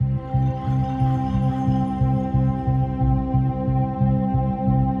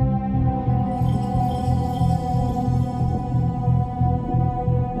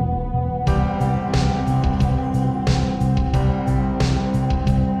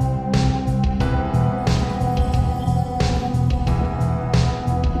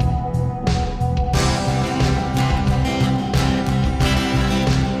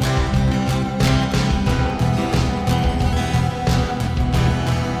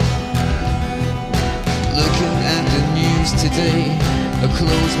face today, I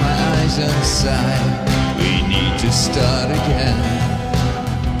close my eyes and sigh. We need to start again.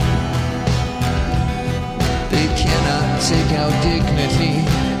 They cannot take our dignity,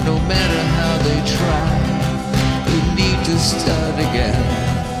 no matter how they try. We need to start again.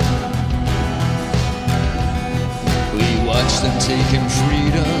 We watch them taking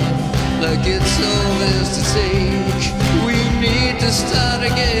freedom like it's all theirs to take. We need to start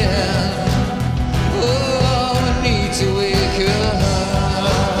again. Oh, we need to wake up.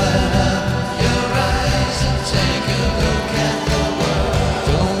 Open up your eyes and take a look at the world.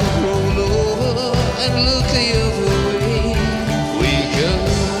 Don't roll over and look the other way. Wake up.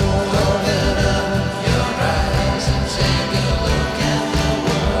 Open up your eyes and take a look at the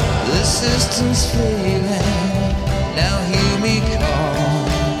world. The system's failing, now hear me call.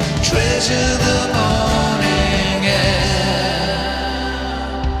 Treasure the morning air.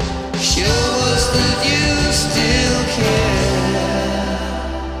 Show us that you still care.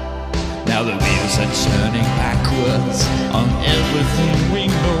 Now the wheels are turning backwards on everything we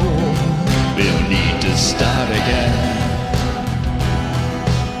know. We'll need to start again.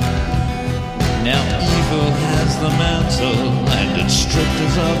 Now evil has the mantle and it's stripped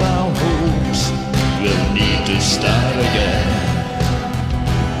us of our hopes. We'll need to start again.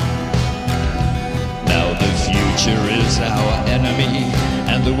 The future is our enemy,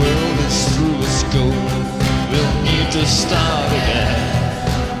 and the world is through a scope. We'll need to start again.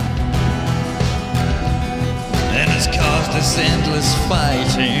 And it's caused this endless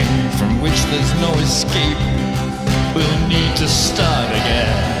fighting from which there's no escape. We'll need to start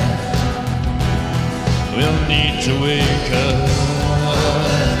again. We'll need to wake up.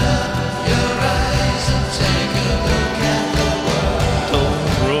 Open up your eyes and take a look at the world. Don't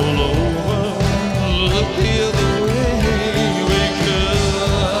roll over. Look the other way, wake up.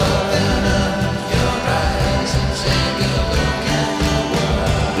 Open up your eyes and take a look at the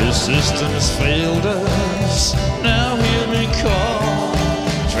world. This system has failed us, now hear me call.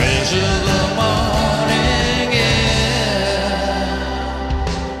 Treasure the morning air.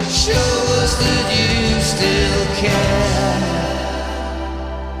 Show us that you still care.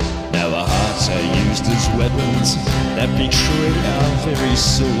 Now our hearts are used as weapons that betray our very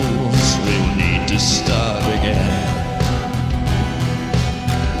souls. We'll need to start again.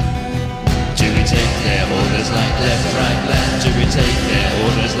 Do we take their orders like left, right, left? Do we take their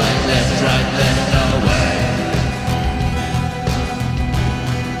orders like left, right, left? No way.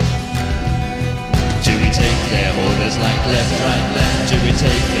 Do we take their orders like left, right, left? Do we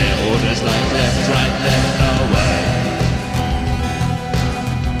take their orders like left, right, left? No way.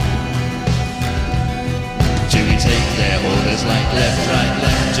 Do we take their orders like left, right,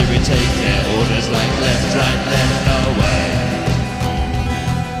 left? Do we take their orders like left, right, left? No way.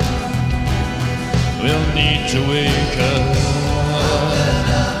 We'll need to wake up. Open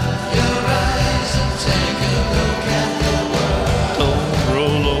up your eyes and take a look at the world. Don't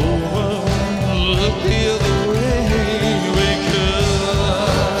roll over, look the other way, wake up.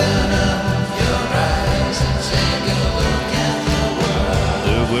 Open up your eyes and take a look at the world.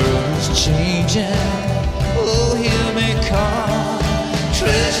 The world's changing. Oh, hear me call.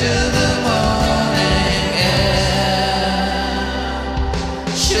 Treasure the morning air.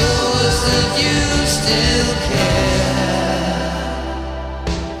 Show us that you still care.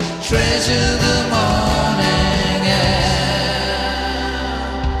 Treasure the morning air.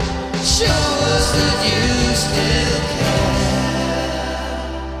 Show us that you still care.